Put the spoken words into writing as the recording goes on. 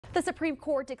The Supreme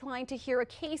Court declined to hear a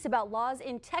case about laws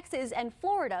in Texas and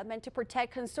Florida meant to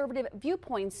protect conservative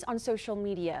viewpoints on social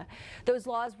media. Those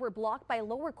laws were blocked by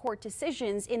lower court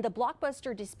decisions in the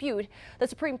Blockbuster dispute. The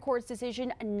Supreme Court's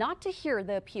decision not to hear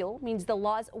the appeal means the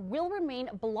laws will remain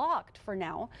blocked for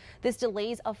now. This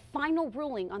delays a final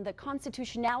ruling on the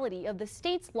constitutionality of the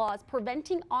state's laws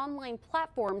preventing online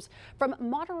platforms from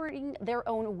monitoring their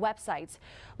own websites.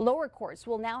 Lower courts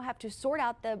will now have to sort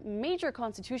out the major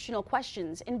constitutional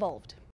questions involved.